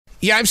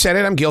Yeah, I've said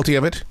it. I'm guilty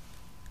of it.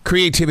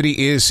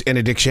 Creativity is an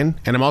addiction,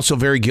 and I'm also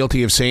very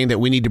guilty of saying that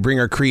we need to bring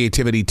our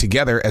creativity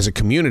together as a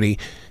community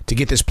to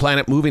get this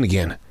planet moving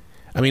again.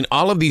 I mean,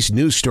 all of these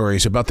news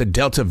stories about the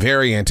Delta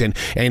variant and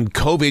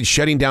COVID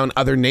shutting down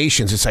other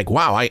nations, it's like,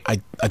 wow, I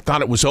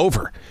thought it was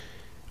over.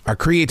 Our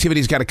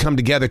creativity's got to come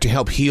together to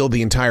help heal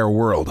the entire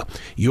world.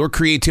 Your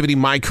creativity,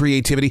 my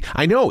creativity.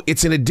 I know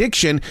it's an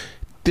addiction,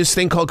 this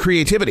thing called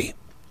creativity.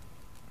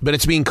 But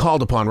it's being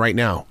called upon right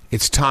now.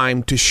 It's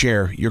time to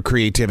share your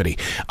creativity.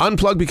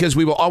 Unplugged because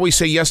we will always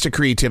say yes to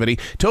creativity.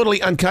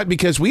 Totally uncut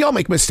because we all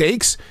make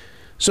mistakes.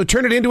 So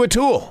turn it into a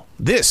tool.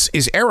 This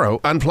is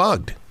Arroe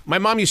Unplugged. My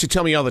mom used to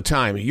tell me all the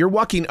time, you're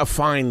walking a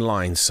fine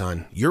line,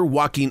 son. You're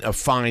walking a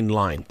fine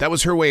line. That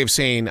was her way of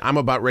saying, I'm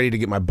about ready to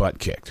get my butt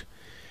kicked.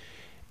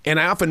 And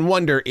I often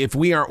wonder if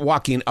we aren't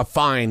walking a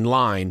fine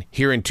line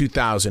here in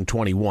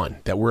 2021,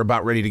 that we're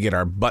about ready to get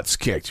our butts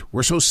kicked.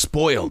 We're so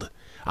spoiled.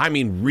 I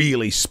mean,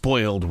 really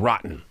spoiled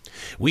rotten.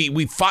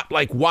 We fought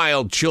like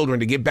wild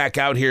children to get back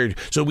out here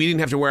so we didn't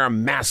have to wear our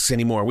masks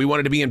anymore. We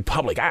wanted to be in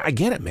public. I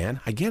get it, man.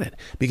 I get it.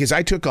 Because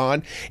I took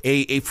on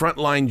a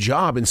frontline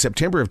job in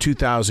September of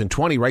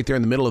 2020, right there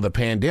in the middle of the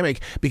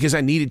pandemic, because I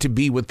needed to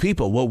be with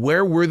people. Well,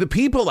 where were the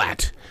people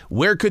at?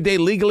 Where could they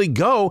legally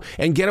go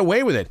and get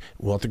away with it?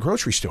 Well, at the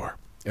grocery store.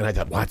 And I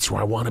thought, well, that's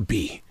where I want to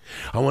be.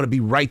 I want to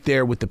be right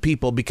there with the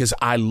people because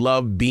I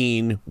love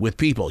being with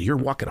people. You're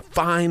walking a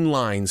fine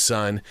line,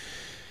 son.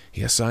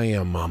 Yes, I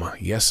am, Mama.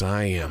 Yes,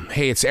 I am.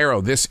 Hey, it's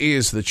Arroe. This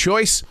is The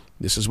Choice.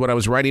 This is what I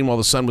was writing while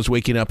the sun was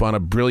waking up on a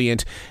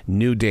brilliant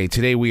new day.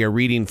 Today we are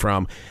reading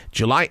from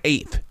July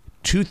 8th,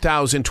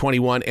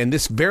 2021. And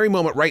this very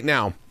moment right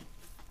now,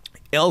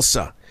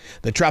 Elsa,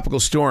 the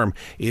tropical storm,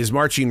 is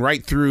marching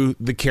right through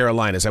the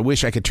Carolinas. I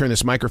wish I could turn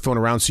this microphone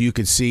around so you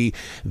could see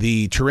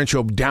the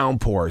torrential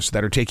downpours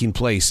that are taking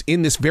place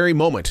in this very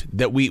moment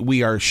that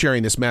we are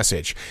sharing this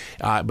message.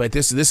 But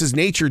this is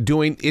nature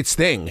doing its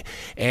thing.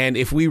 And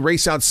if we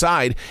race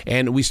outside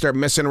and we start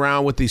messing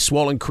around with these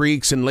swollen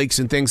creeks and lakes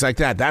and things like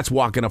that, that's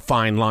walking a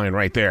fine line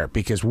right there.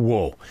 Because,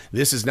 whoa,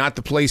 this is not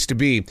the place to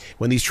be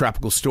when these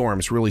tropical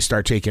storms really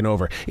start taking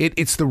over.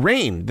 It's the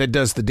rain that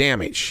does the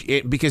damage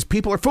because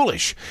people are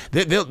foolish.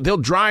 They'll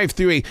drive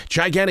through a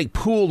gigantic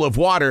pool of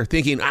water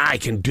thinking, I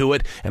can do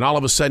it. And all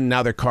of a sudden,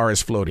 now their car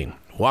is floating,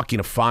 walking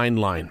a fine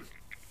line.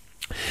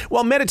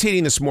 While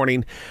meditating this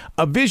morning,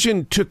 a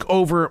vision took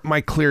over my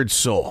cleared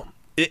soul.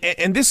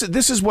 And this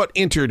is what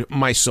entered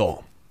my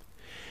soul.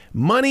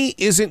 Money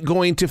isn't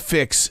going to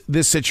fix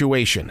this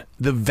situation.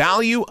 The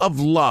value of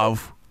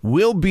love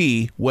will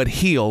be what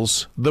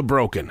heals the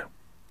broken.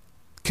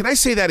 Can I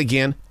say that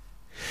again?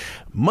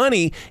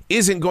 Money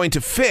isn't going to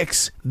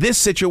fix this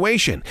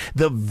situation.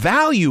 The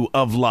value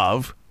of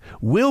love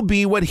will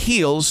be what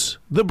heals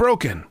the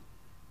broken.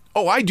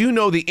 Oh, I do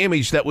know the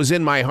image that was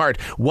in my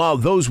heart while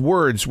those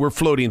words were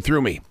floating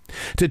through me.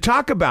 To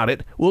talk about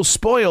it will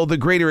spoil the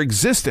greater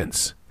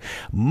existence.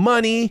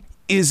 Money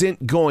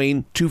isn't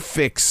going to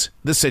fix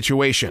the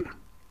situation.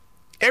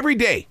 Every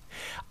day,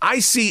 I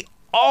see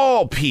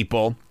all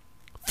people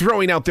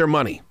throwing out their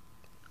money.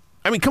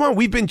 I mean, come on,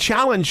 we've been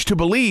challenged to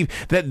believe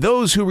that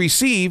those who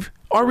receive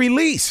are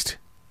released.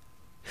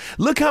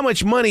 Look how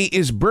much money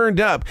is burned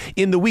up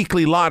in the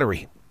weekly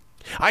lottery.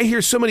 I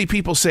hear so many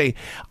people say,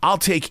 I'll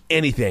take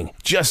anything.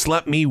 Just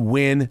let me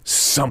win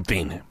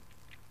something.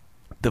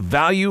 The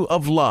value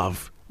of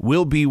love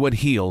will be what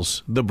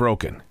heals the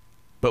broken.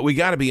 But we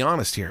got to be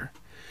honest here.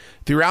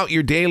 Throughout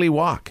your daily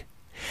walk,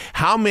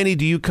 how many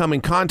do you come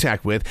in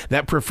contact with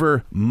that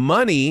prefer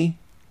money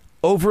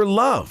over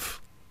love?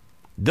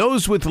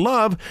 Those with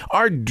love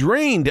are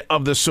drained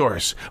of the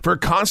source for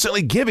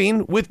constantly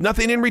giving with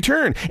nothing in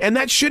return. And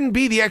that shouldn't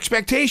be the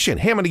expectation.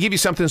 Hey, I'm going to give you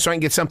something so I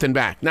can get something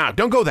back. No,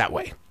 don't go that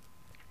way.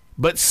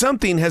 But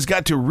something has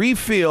got to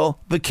refill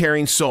the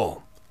caring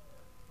soul.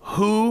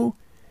 Who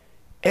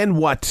and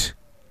what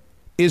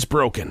is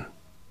broken?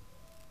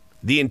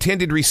 The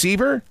intended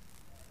receiver?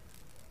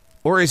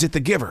 Or is it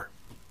the giver?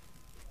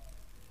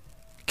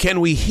 Can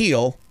we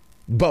heal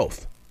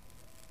both?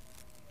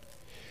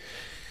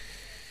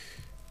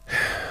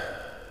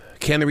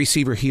 Can the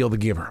receiver heal the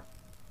giver?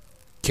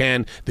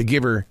 Can the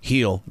giver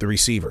heal the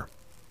receiver?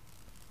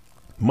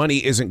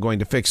 Money isn't going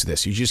to fix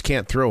this. You just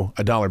can't throw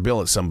a dollar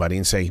bill at somebody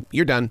and say,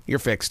 you're done, you're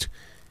fixed.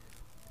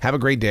 Have a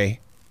great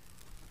day.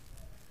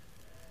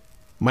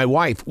 My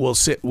wife will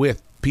sit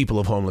with people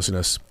of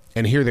homelessness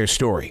and hear their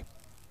story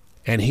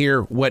and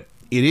hear what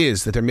it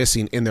is that they're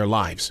missing in their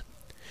lives.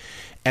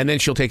 And then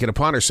she'll take it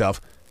upon herself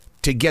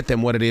to get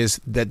them what it is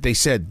that they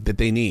said that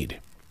they need.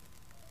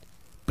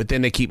 But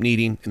then they keep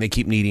needing, and they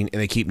keep needing, and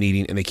they keep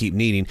needing, and they keep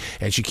needing,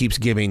 and she keeps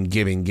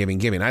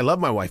giving. I love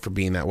my wife for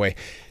being that way.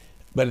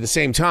 But at the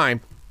same time,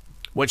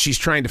 what she's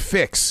trying to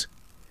fix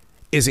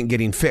isn't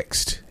getting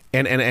fixed.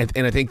 And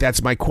I think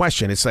that's my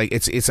question. It's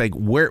like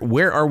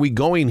where are we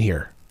going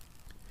here?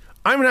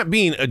 I'm not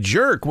being a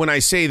jerk when I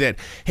say that,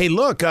 hey,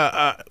 look,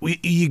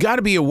 you got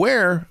to be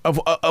aware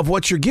of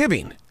what you're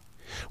giving.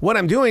 What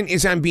I'm doing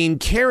is I'm being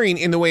caring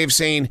in the way of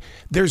saying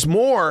there's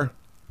more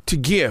to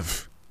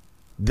give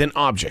than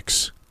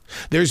objects.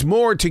 There's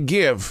more to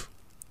give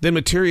than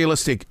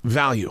materialistic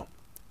value.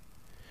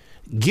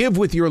 Give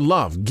with your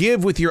love.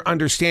 Give with your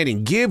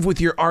understanding. Give with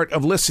your art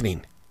of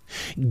listening.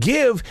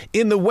 Give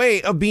in the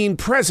way of being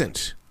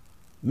present,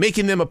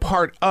 making them a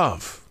part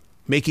of,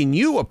 making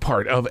you a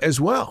part of as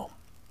well.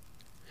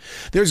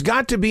 There's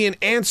got to be an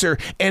answer,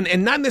 and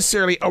not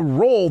necessarily a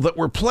role that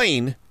we're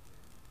playing,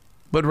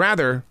 but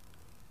rather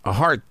a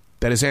heart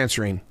that is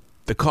answering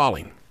the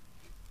calling.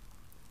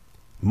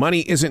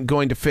 Money isn't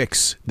going to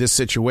fix this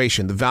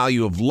situation. The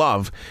value of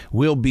love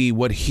will be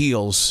what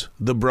heals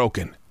the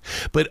broken.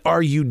 But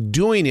are you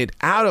doing it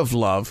out of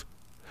love,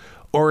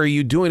 or are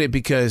you doing it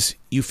because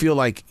you feel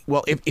like,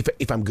 well,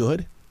 if I'm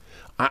good,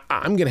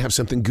 I'm going to have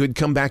something good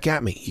come back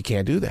at me? You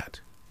can't do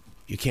that.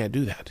 You can't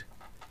do that.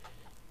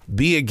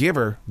 Be a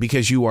giver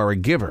because you are a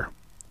giver.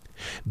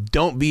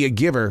 Don't be a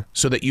giver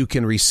so that you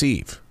can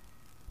receive.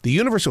 The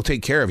universe will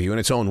take care of you in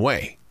its own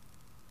way.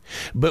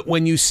 But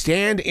when you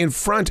stand in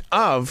front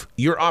of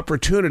your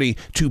opportunity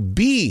to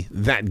be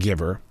that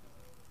giver,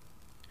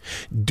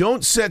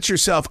 don't set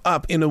yourself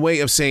up in a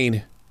way of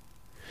saying,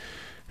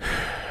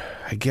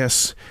 I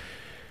guess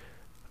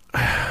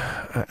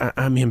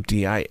I'm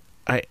empty.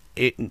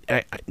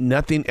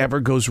 Nothing ever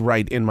goes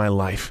right in my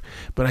life,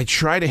 but I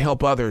try to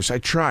help others. I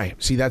try.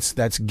 See,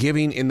 that's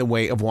giving in the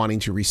way of wanting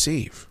to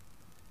receive.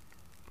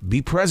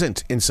 Be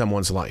present in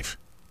someone's life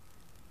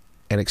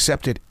and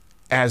accept it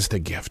as the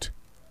gift.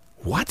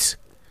 What?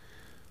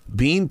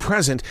 Being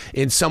present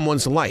in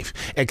someone's life,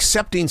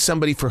 accepting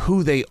somebody for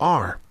who they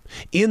are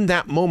in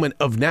that moment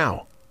of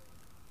now.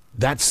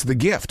 That's the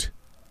gift.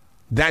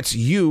 That's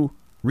you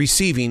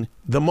receiving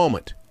the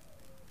moment.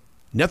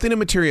 Nothing of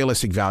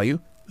materialistic value.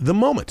 The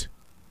moment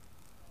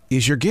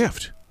is your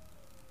gift.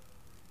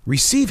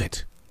 Receive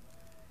it.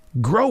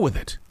 Grow with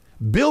it.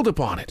 Build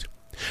upon it.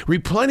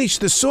 Replenish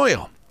the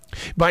soil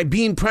by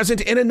being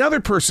present in another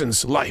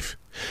person's life.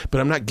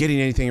 But I'm not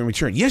getting anything in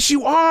return. Yes,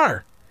 you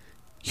are.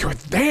 You're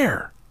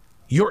there.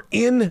 You're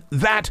in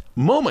that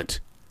moment.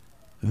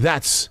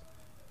 That's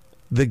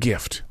the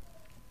gift.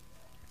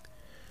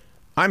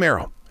 I'm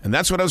Arroe, and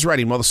that's what I was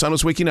writing while the sun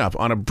was waking up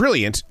on a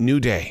brilliant new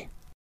day.